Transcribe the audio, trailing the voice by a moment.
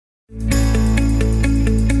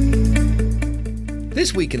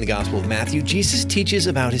This week in the Gospel of Matthew, Jesus teaches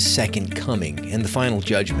about his second coming and the final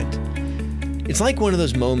judgment. It's like one of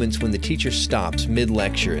those moments when the teacher stops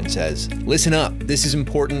mid-lecture and says, "Listen up, this is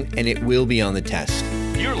important and it will be on the test."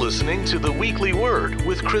 You're listening to The Weekly Word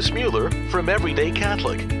with Chris Mueller from Everyday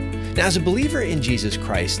Catholic. Now, as a believer in Jesus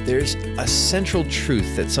Christ, there's a central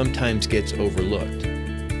truth that sometimes gets overlooked.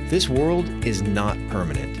 This world is not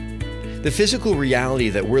permanent. The physical reality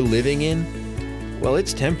that we're living in, well,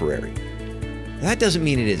 it's temporary. That doesn't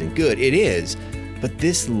mean it isn't good. It is, but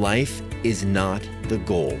this life is not the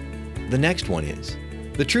goal. The next one is.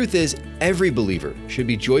 The truth is, every believer should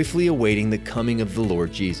be joyfully awaiting the coming of the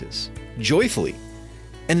Lord Jesus. Joyfully.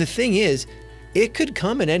 And the thing is, it could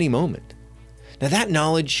come at any moment. Now that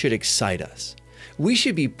knowledge should excite us. We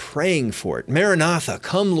should be praying for it. Maranatha,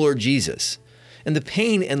 come Lord Jesus. And the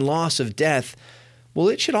pain and loss of death, well,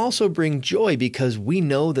 it should also bring joy because we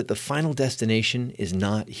know that the final destination is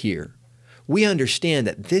not here. We understand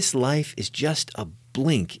that this life is just a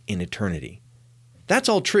blink in eternity. That's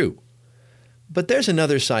all true. But there's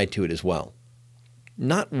another side to it as well.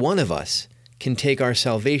 Not one of us can take our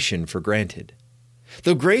salvation for granted.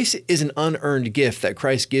 Though grace is an unearned gift that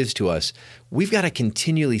Christ gives to us, we've got to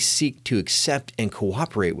continually seek to accept and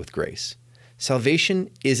cooperate with grace. Salvation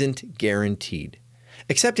isn't guaranteed.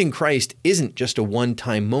 Accepting Christ isn't just a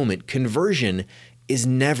one-time moment. Conversion is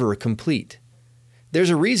never complete. There's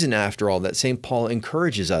a reason, after all, that St. Paul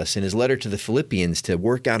encourages us in his letter to the Philippians to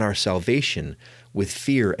work out our salvation with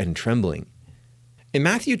fear and trembling. In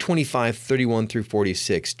Matthew 25:31 through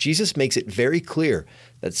 46, Jesus makes it very clear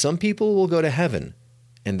that some people will go to heaven,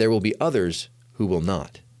 and there will be others who will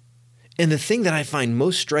not. And the thing that I find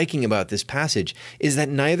most striking about this passage is that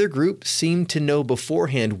neither group seemed to know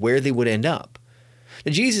beforehand where they would end up.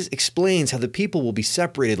 Now, Jesus explains how the people will be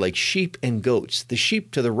separated like sheep and goats, the sheep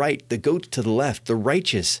to the right, the goats to the left, the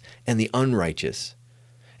righteous and the unrighteous.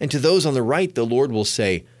 And to those on the right, the Lord will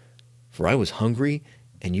say, "For I was hungry,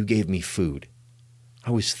 and you gave me food. I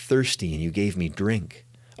was thirsty, and you gave me drink.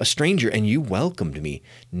 A stranger, and you welcomed me.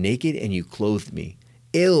 Naked, and you clothed me.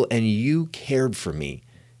 Ill, and you cared for me.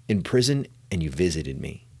 In prison, and you visited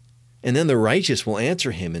me." And then the righteous will answer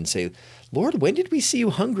him and say, "Lord, when did we see you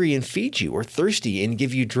hungry and feed you, or thirsty and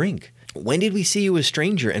give you drink? When did we see you a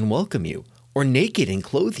stranger and welcome you, or naked and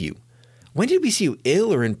clothe you? When did we see you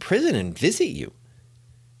ill or in prison and visit you?"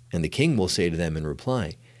 And the king will say to them in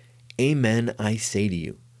reply, "Amen, I say to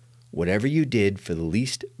you, whatever you did for the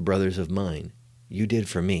least brothers of mine, you did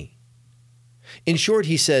for me." In short,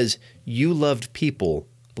 he says, you loved people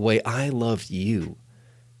the way I loved you.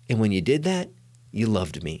 And when you did that, you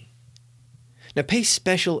loved me. Now pay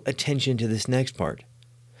special attention to this next part.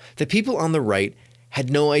 The people on the right had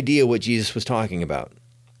no idea what Jesus was talking about.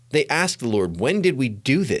 They asked the Lord, "When did we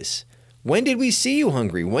do this? When did we see you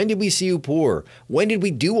hungry? When did we see you poor? When did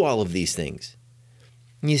we do all of these things?"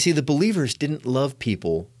 And you see, the believers didn't love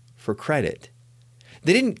people for credit.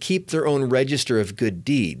 They didn't keep their own register of good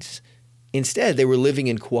deeds. Instead, they were living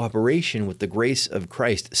in cooperation with the grace of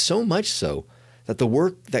Christ, so much so that the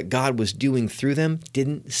work that God was doing through them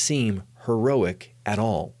didn't seem heroic at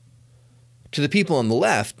all. To the people on the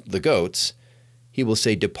left, the goats, he will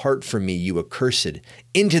say, "Depart from me, you accursed,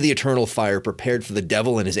 into the eternal fire prepared for the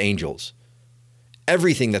devil and his angels.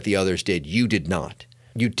 Everything that the others did, you did not.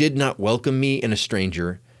 You did not welcome me in a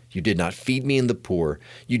stranger. You did not feed me in the poor.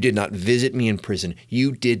 You did not visit me in prison.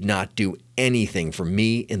 You did not do anything for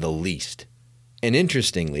me in the least." And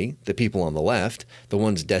interestingly, the people on the left, the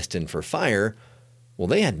ones destined for fire, well,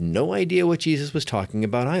 they had no idea what Jesus was talking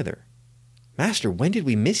about either. "Master, when did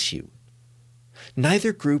we miss you?"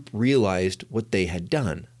 Neither group realized what they had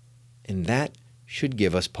done, and that should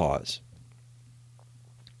give us pause.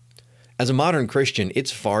 As a modern Christian,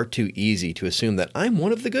 it's far too easy to assume that I'm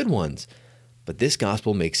one of the good ones, but this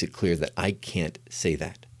gospel makes it clear that I can't say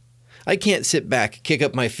that. I can't sit back, kick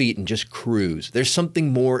up my feet, and just cruise. There's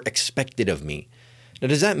something more expected of me. Now,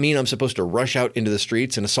 does that mean I'm supposed to rush out into the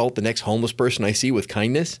streets and assault the next homeless person I see with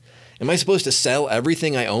kindness? Am I supposed to sell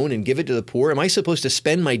everything I own and give it to the poor? Am I supposed to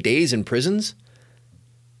spend my days in prisons?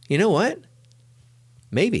 You know what?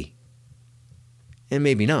 Maybe. And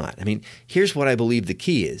maybe not. I mean, here's what I believe the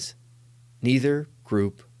key is. Neither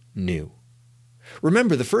group knew.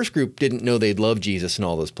 Remember, the first group didn't know they'd love Jesus in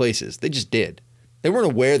all those places. They just did. They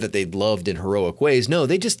weren't aware that they'd loved in heroic ways. No,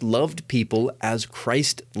 they just loved people as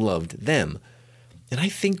Christ loved them. And I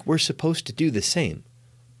think we're supposed to do the same.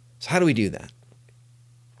 So how do we do that?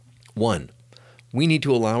 1, we need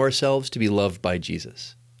to allow ourselves to be loved by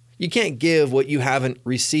Jesus. You can't give what you haven't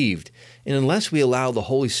received. And unless we allow the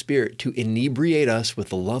Holy Spirit to inebriate us with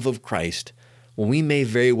the love of Christ, well, we may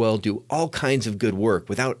very well do all kinds of good work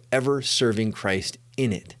without ever serving Christ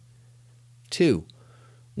in it. 2,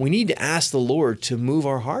 we need to ask the Lord to move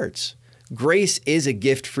our hearts. Grace is a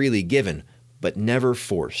gift freely given, but never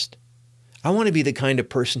forced. I want to be the kind of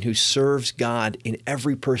person who serves God in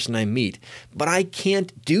every person I meet, but I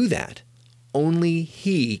can't do that. Only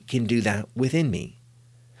He can do that within me.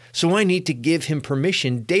 So I need to give Him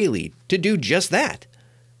permission daily to do just that.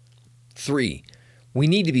 3, we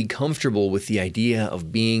need to be comfortable with the idea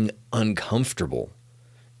of being uncomfortable.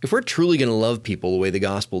 If we're truly going to love people the way the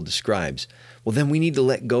gospel describes, well, then we need to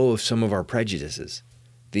let go of some of our prejudices.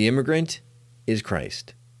 The immigrant is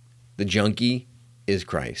Christ. The junkie is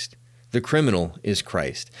Christ. The criminal is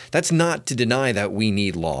Christ. That's not to deny that we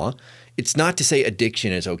need law. It's not to say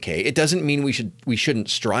addiction is okay. It doesn't mean we shouldn't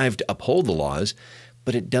strive to uphold the laws,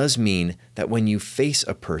 but it does mean that when you face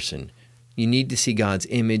a person, you need to see God's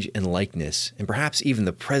image and likeness, and perhaps even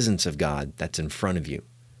the presence of God that's in front of you.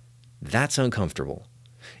 That's uncomfortable.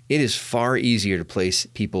 It is far easier to place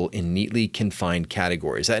people in neatly confined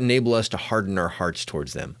categories that enable us to harden our hearts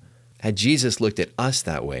towards them. Had Jesus looked at us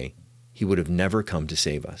that way, He would have never come to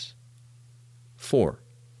save us. 4,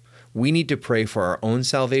 we need to pray for our own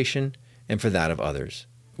salvation and for that of others.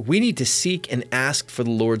 We need to seek and ask for the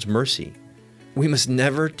Lord's mercy. We must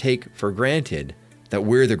never take for granted that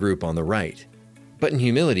we're the group on the right. But in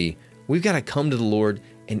humility, we've got to come to the Lord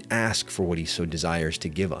and ask for what He so desires to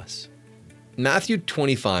give us. Matthew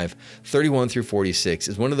 25, 31 through 46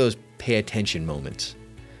 is one of those pay attention moments.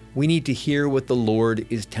 We need to hear what the Lord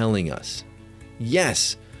is telling us.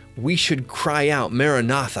 Yes, we should cry out,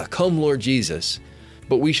 Maranatha, come Lord Jesus.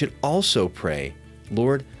 But we should also pray,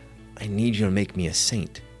 Lord, I need you to make me a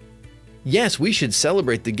saint. Yes, we should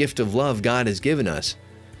celebrate the gift of love God has given us,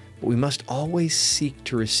 but we must always seek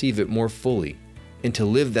to receive it more fully and to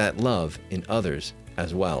live that love in others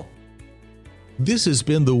as well. This has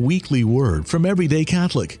been the Weekly Word from Everyday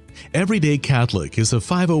Catholic. Everyday Catholic is a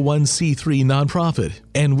 501c3 nonprofit,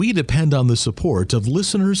 and we depend on the support of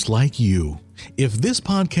listeners like you. If this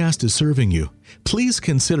podcast is serving you, please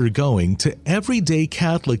consider going to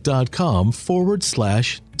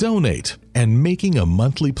everydaycatholic.com/donate and making a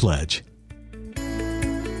monthly pledge.